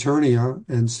became Eternia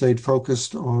and stayed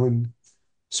focused on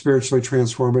spiritually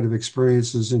transformative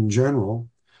experiences in general,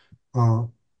 uh,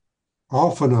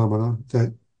 all phenomena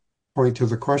that point to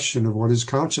the question of what is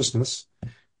consciousness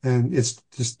and its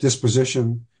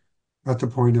disposition at the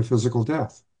point of physical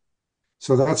death.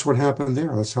 So that's what happened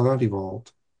there. That's how that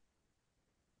evolved.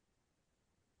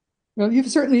 Well, you've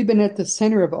certainly been at the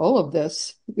center of all of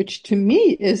this, which to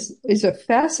me is a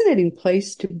fascinating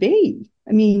place to be.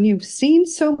 I mean, you've seen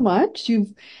so much.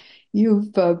 You've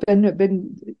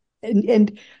been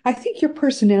and I think your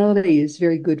personality is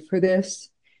very good for this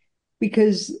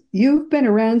because you've been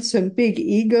around some big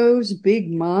egos,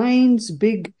 big minds,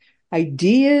 big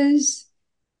ideas,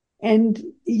 and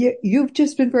you've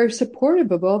just been very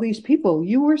supportive of all these people.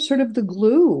 You were sort of the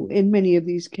glue in many of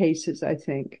these cases, I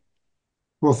think.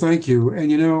 Well, thank you.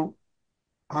 And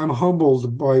I'm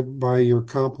humbled by your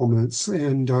compliments.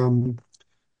 And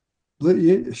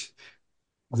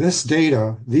this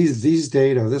data, these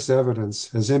data, this evidence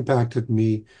has impacted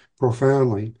me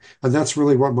profoundly. And that's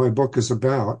really what my book is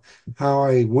about, how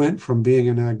I went from being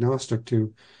an agnostic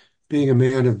to being a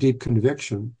man of deep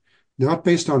conviction, not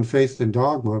based on faith and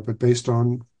dogma, but based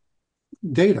on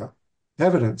data,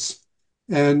 evidence.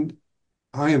 And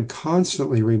I am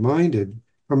constantly reminded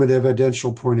from an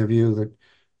evidential point of view that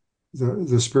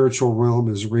the spiritual realm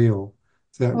is real,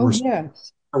 that Oh,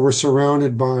 yes. we're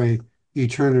surrounded by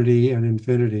eternity and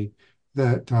infinity,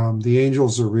 that the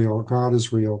angels are real, God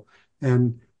is real.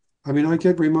 And I mean, I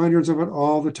get reminders of it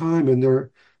all the time, and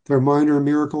they're minor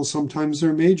miracles, sometimes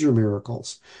they're major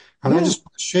miracles. And I Yeah. just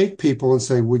shake people and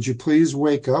say, would you please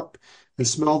wake up and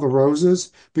smell the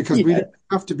roses? Because we Yeah. don't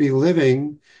have to be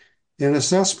living in a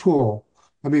cesspool.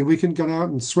 I mean, we can go out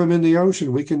and swim in the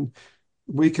ocean. We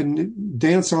can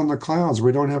dance on the clouds.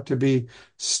 We don't have to be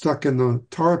stuck in the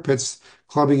tar pits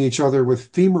clubbing each other with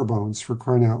femur bones, for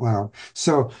crying out loud.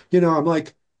 So, I'm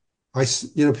like,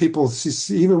 people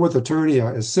see, even with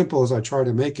Eternia, as simple as I try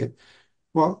to make it,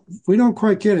 well, we don't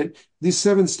quite get it. These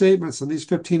 7 statements and these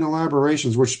 15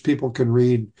 elaborations, which people can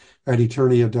read at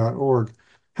eternia.org,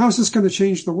 how's this going to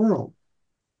change the world?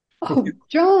 Okay, Oh,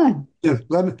 John, yeah,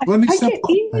 let me I get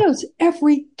simplify. emails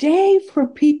every day from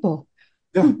people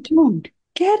Yeah. who don't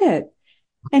get it.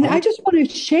 And I just want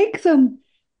to shake them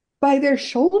by their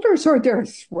shoulders or their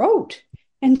throat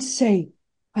and say,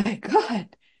 my God,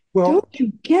 don't Well,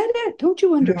 you get it? Don't you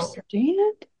you know,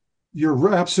 understand?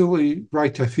 you're absolutely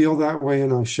right to feel that way,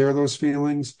 and I share those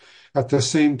feelings. At the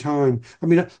same time, I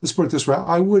mean, let's put it this way: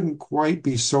 I wouldn't quite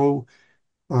be so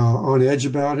on edge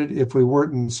about it if we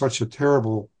weren't in such a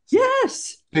terrible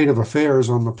Yes. state of affairs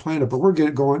on the planet. But we're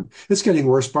getting going; it's getting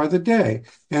worse by the day,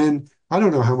 and I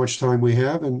don't know how much time we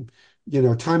have. And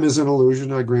time is an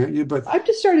illusion, I grant you. But I've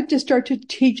just started to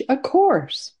teach a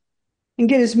course and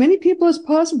get as many people as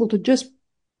possible to just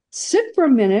sit for a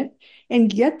minute and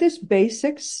get this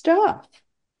basic stuff.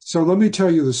 so let me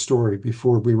tell you the story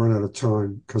before we run out of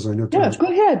time, because I know Yeah, time's go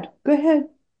ahead. Go ahead.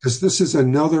 because this is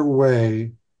another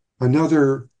way,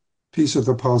 another piece of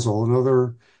the puzzle,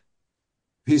 another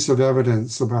piece of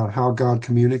evidence about how God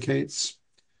communicates.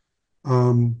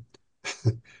 And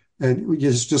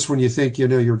just when you think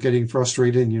you're getting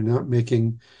frustrated and you're not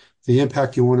making the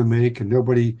impact you want to make, and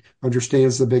nobody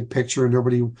understands the big picture, and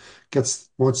nobody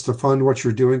wants to fund what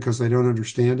you're doing because they don't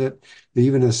understand it,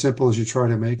 even as simple as you try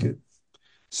to make it.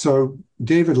 So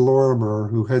David Lorimer,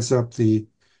 who heads up the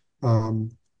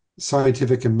um,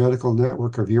 Scientific and Medical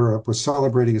Network of Europe, was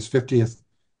celebrating his 50th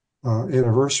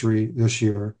anniversary this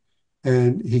year,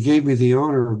 and he gave me the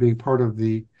honor of being part of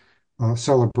the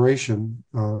celebration,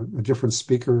 a different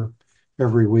speaker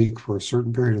every week for a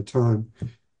certain period of time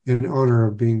in honor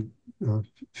of being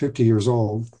 50 years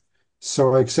old.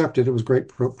 So I accepted. It was a great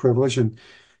privilege. And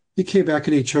he came back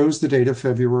and he chose the date of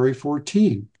February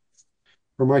 14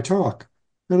 for my talk.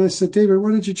 And I said, David,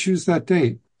 why did you choose that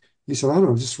date? He said, I don't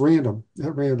know, just random,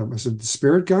 at random. I said, did the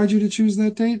Spirit guide you to choose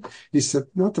that date? He said,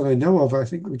 not that I know of. I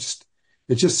think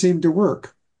it just seemed to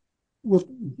work. Well,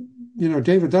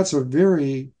 David, that's a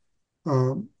very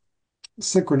um,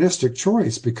 synchronistic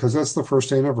choice because that's the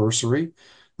first anniversary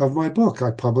of my book.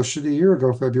 I published it a year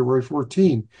ago, February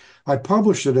 14. I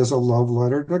published it as a love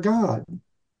letter to God.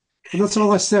 And that's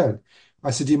all I said. I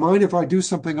said, do you mind if I do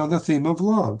something on the theme of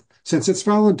love since it's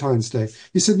Valentine's Day?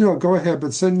 He said, no, go ahead,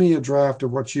 but send me a draft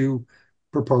of what you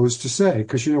propose to say.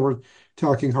 Because, we're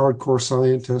talking hardcore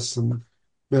scientists and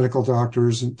medical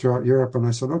doctors and throughout Europe. And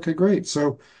I said, okay, great.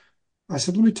 So I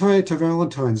said, let me tie it to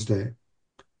Valentine's Day.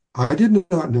 I did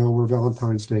not know where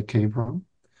Valentine's Day came from.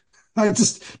 I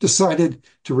just decided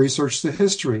to research the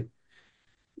history.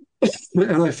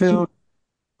 And I found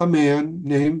a man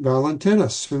named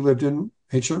Valentinus who lived in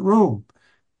ancient Rome.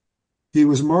 He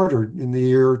was martyred in the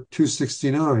year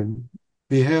 269,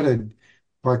 beheaded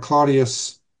by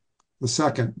Claudius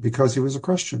II because he was a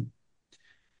Christian.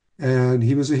 And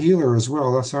he was a healer as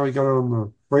well. That's how he got on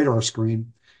the radar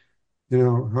screen.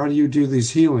 How do you do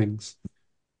these healings?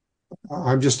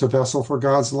 I'm just a vessel for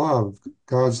God's love.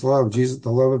 God's love, Jesus, the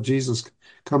love of Jesus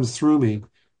comes through me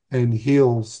and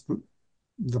heals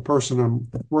the person I'm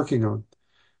working on.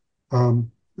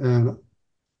 And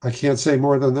I can't say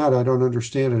more than that. I don't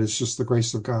understand it. It's just the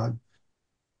grace of God.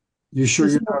 You sure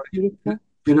Isn't that beautiful?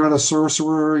 you're not a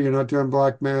sorcerer? You're not doing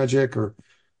black magic or,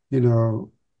 booga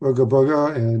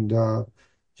booga. And,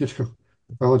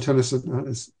 Valentinus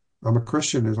is, I'm a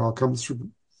Christian. It all comes through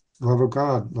love of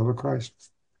God, love of Christ.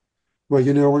 Well,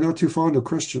 we're not too fond of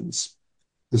Christians.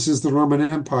 This is the Roman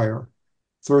Empire,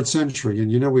 third century,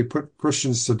 and we put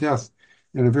Christians to death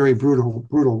in a very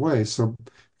brutal way. So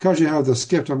because you have this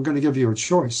gift, I'm going to give you a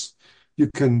choice. You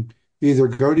can either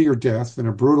go to your death in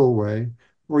a brutal way,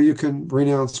 or you can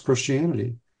renounce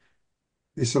Christianity.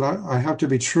 He said, I have to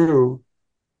be true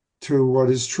to what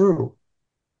is true.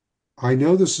 I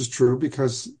know this is true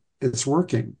because it's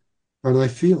working and I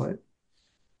feel it.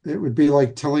 It would be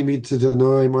like telling me to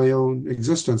deny my own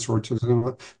existence or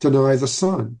to deny the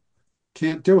sun.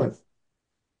 Can't do it.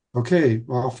 Okay,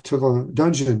 off to the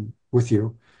dungeon with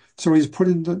you. So he's put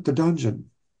in the dungeon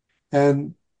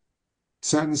and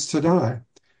sentenced to die.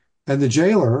 And the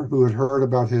jailer, who had heard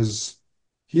about his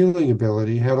healing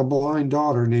ability, had a blind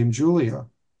daughter named Julia.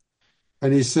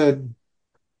 And he said,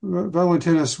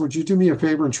 Valentinus, would you do me a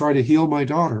favor and try to heal my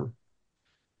daughter?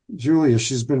 Julia,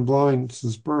 she's been blind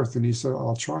since birth. And he said,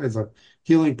 I'll try. The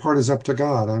healing part is up to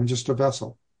God. I'm just a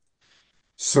vessel.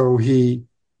 So he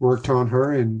worked on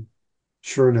her, and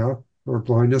sure enough, her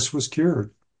blindness was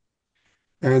cured.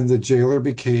 And the jailer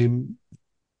became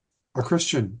a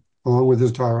Christian along with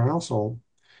his entire household.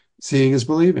 Seeing is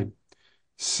believing.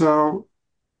 So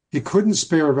he couldn't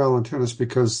spare Valentinus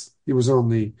because he was on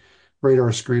the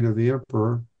radar screen of the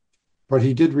emperor, but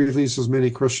he did release as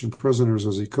many Christian prisoners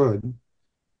as he could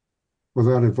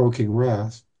without evoking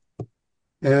wrath.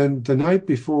 And the night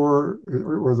before,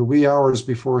 or the wee hours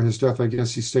before his death, I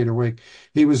guess he stayed awake,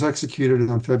 he was executed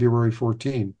on February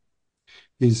 14.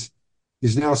 He's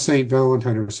now Saint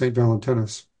Valentine or Saint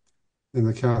Valentinus in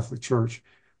the Catholic Church.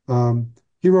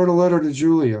 He wrote a letter to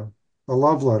Julia, a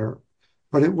love letter,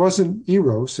 but it wasn't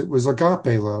eros, it was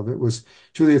agape love. It was,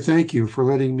 Julia, thank you for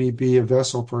letting me be a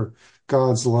vessel for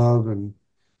God's love, and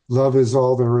love is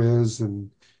all there is.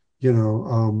 And,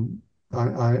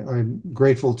 I'm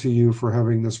grateful to you for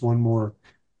having this one more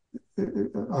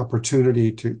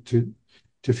opportunity to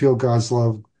feel God's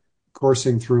love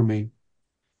coursing through me.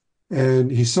 And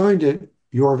he signed it,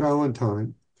 Your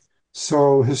Valentine.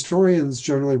 So historians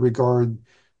generally regard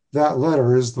that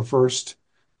letter as the first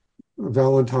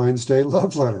Valentine's Day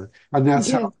love letter. And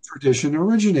that's how Yeah, the tradition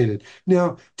originated.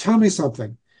 Now, tell me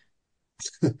something.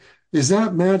 Is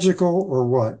that magical or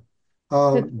what?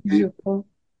 that's Um, beautiful.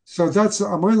 so that's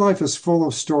my life is full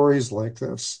of stories like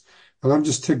this. And I'm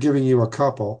just giving you a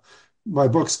couple. My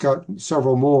book's got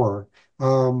several more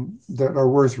that are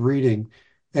worth reading.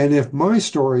 And if my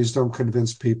stories don't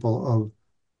convince people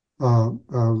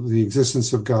of the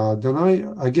existence of God, then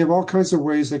I give all kinds of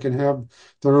ways they can have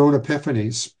their own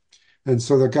epiphanies, and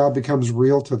so that God becomes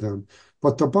real to them.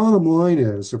 But the bottom line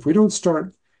is, if we don't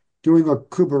start doing what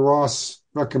Kubler-Ross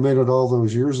recommended all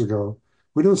those years ago,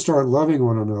 we don't start loving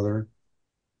one another,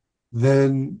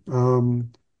 then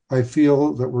I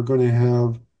feel that we're going to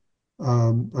have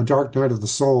a dark night of the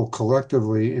soul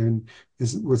collectively, and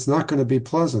it's not going to be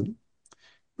pleasant.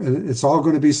 And it's all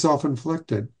going to be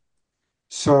self-inflicted.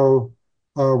 So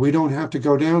we don't have to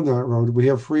go down that road. We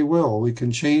have free will. We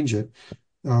can change it.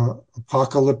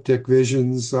 Apocalyptic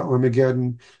visions,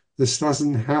 Armageddon, this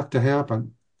doesn't have to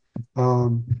happen.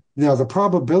 Now, the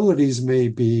probabilities may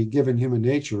be, given human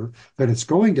nature, that it's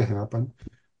going to happen.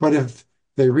 But if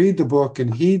they read the book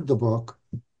and heed the book,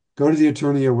 go to the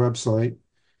Eternia website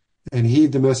and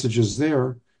heed the messages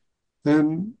there,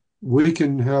 then we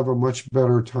can have a much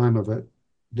better time of it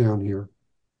down here.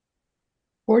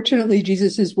 Fortunately,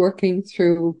 Jesus is working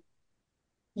through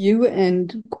you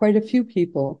and quite a few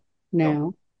people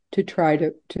now to try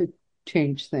to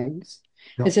change things.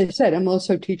 Yep. As I said, I'm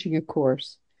also teaching a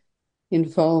course in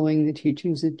following the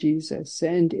teachings of Jesus,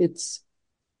 and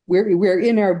we're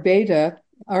in our beta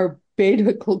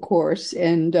course,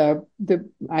 and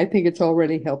I think it's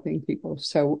already helping people.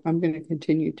 So I'm going to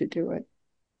continue to do it.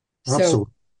 Absolutely. So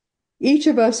each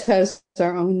of us has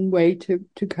our own way to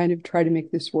kind of try to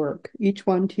make this work. Each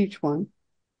one teach one.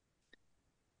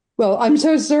 Well, I'm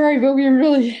so sorry, but we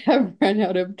really have run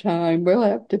out of time. We'll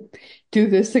have to do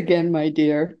this again, my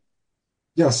dear.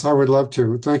 Yes, I would love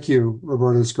to. Thank you,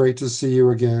 Roberta. It's great to see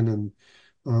you again,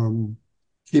 and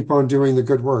keep on doing the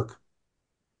good work.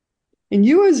 And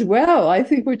you as well. I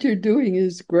think what you're doing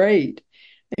is great.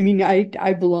 I mean,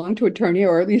 I belong to Eternia,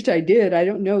 or at least I did. I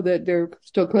don't know that they're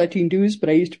still collecting dues, but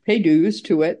I used to pay dues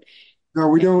to it. No,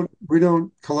 we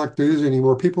don't collect dues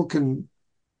anymore. People can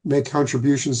make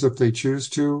contributions if they choose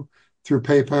to through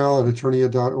PayPal at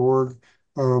eternia.org.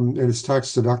 And it's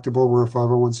tax deductible. We're a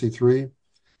 501c3.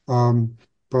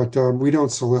 But we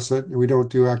don't solicit, and we don't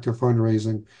do active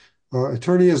fundraising.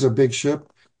 Eternia is a big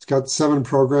ship. It's got 7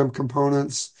 program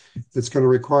components. It's going to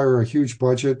require a huge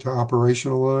budget to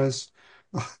operationalize.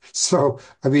 So,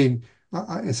 I mean,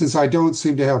 since I don't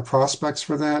seem to have prospects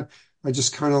for that, I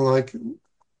just kind of like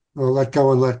let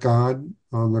go and let God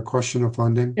on the question of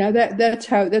funding. Yeah,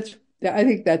 I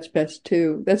think that's best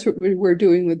too. That's what we're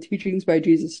doing with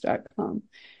teachingsbyjesus.com.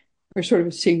 We're sort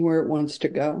of seeing where it wants to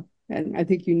go. And I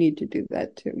think you need to do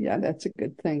that too. Yeah, that's a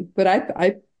good thing. But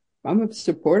I'm a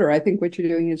supporter. I think what you're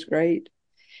doing is great.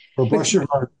 Well, bless your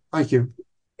heart. Thank you.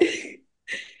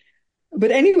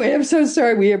 But anyway, I'm so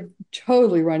sorry. We have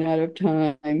totally run out of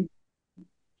time.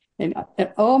 And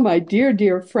all my dear,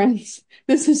 dear friends,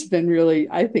 this has been really,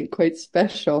 I think, quite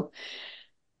special.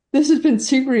 This has been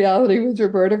Seek Reality with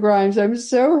Roberta Grimes. I'm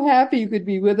so happy you could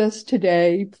be with us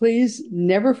today. Please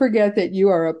never forget that you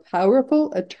are a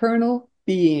powerful, eternal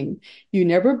being. You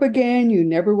never began, you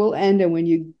never will end. And when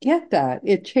you get that,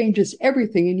 it changes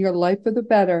everything in your life for the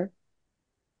better.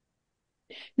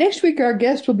 Next week, our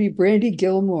guest will be Brandy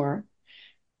Gilmore.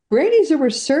 Brandy's a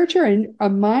researcher and a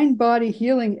mind-body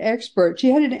healing expert. She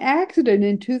had an accident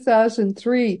in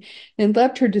 2003 and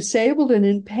left her disabled and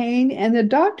in pain, and the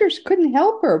doctors couldn't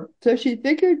help her, so she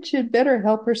figured she'd better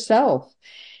help herself.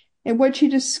 And what she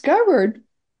discovered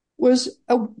was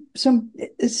I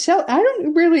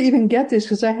don't really even get this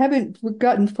because I haven't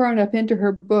gotten far enough into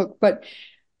her book, but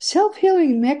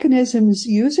self-healing mechanisms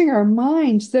using our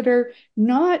minds that are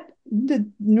not the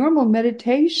normal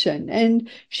meditation. And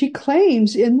she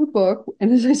claims in the book,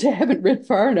 and as I say, I haven't read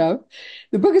far enough,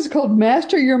 the book is called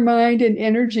Master Your Mind and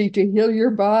Energy to Heal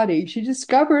Your Body. She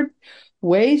discovered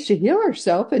ways to heal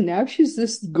herself, and now she's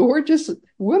this gorgeous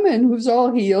woman who's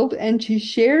all healed, and she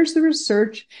shares the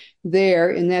research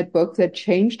there in that book that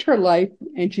changed her life,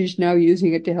 and she's now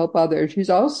using it to help others. She's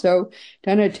also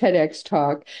done a TEDx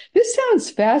talk. This sounds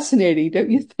fascinating,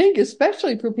 don't you think?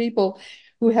 Especially for people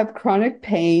who have chronic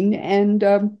pain. And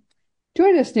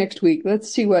join us next week.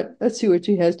 Let's see what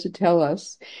she has to tell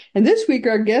us. And this week,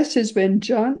 our guest has been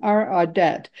John R.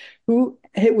 Audette, who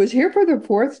was here for the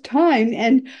 4th time.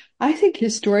 And I think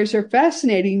his stories are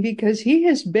fascinating because he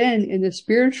has been in the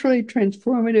spiritually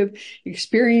transformative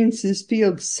experiences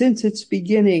field since its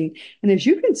beginning. And as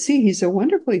you can see, he's a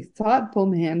wonderfully thoughtful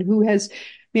man who has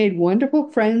made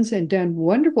wonderful friends and done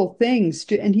wonderful things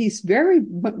and he's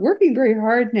working very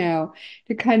hard now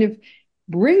to kind of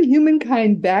bring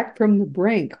humankind back from the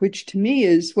brink, which to me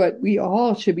is what we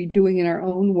all should be doing in our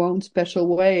own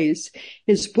special ways.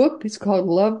 His book is called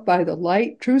Love by the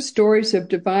Light, True Stories of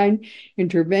Divine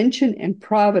Intervention and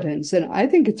Providence. And I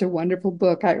think it's a wonderful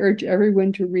book. I urge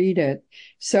everyone to read it.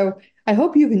 So I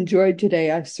hope you've enjoyed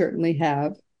today. I certainly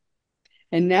have.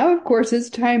 And now, of course, it's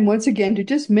time once again to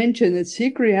just mention that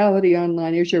Seek Reality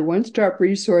Online is your one-stop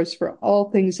resource for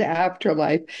all things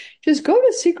afterlife. Just go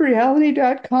to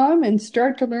seekreality.com and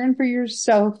start to learn for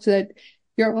yourself that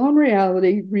your own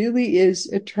reality really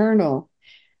is eternal.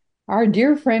 Our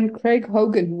dear friend Craig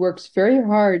Hogan, who works very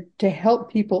hard to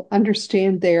help people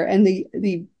understand there, and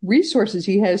the resources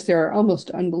he has there are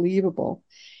almost unbelievable.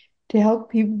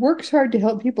 He works hard to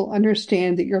help people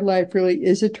understand that your life really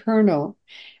is eternal.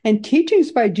 And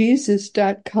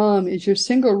teachingsbyjesus.com is your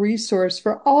single resource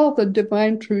for all the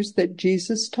divine truths that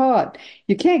Jesus taught.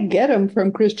 You can't get them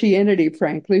from Christianity,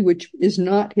 frankly, which is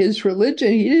not his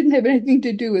religion. He didn't have anything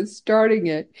to do with starting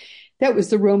it. That was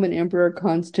the Roman Emperor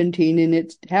Constantine, and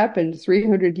it happened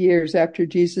 300 years after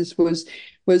Jesus was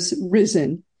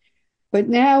risen. But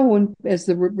now, as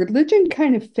the religion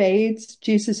kind of fades,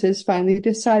 Jesus has finally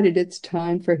decided it's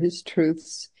time for his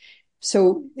truths.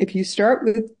 So if you start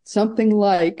with something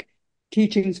like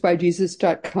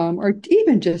teachingsbyjesus.com, or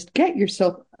even just get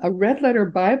yourself a red letter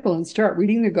Bible and start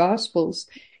reading the Gospels,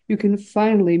 you can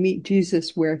finally meet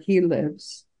Jesus where he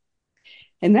lives.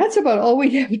 And that's about all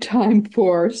we have time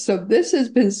for. So this has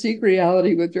been Seek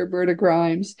Reality with Roberta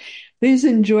Grimes. Please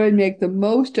enjoy and make the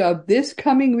most of this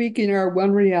coming week in our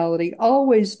one reality,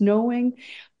 always knowing,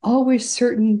 always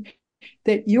certain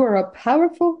that you are a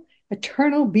powerful,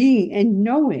 eternal being, and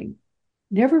knowing,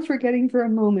 never forgetting for a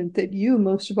moment that you,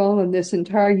 most of all in this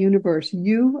entire universe,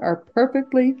 you are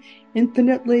perfectly,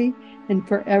 infinitely, and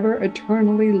forever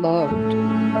eternally loved.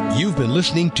 You've been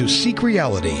listening to Seek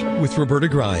Reality with Roberta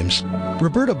Grimes.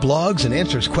 Roberta blogs and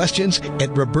answers questions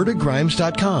at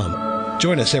robertagrimes.com.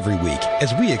 Join us every week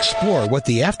as we explore what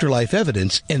the afterlife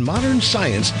evidence and modern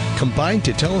science combine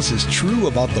to tell us is true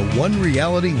about the one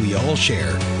reality we all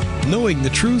share. Knowing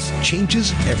the truth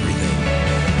changes everything.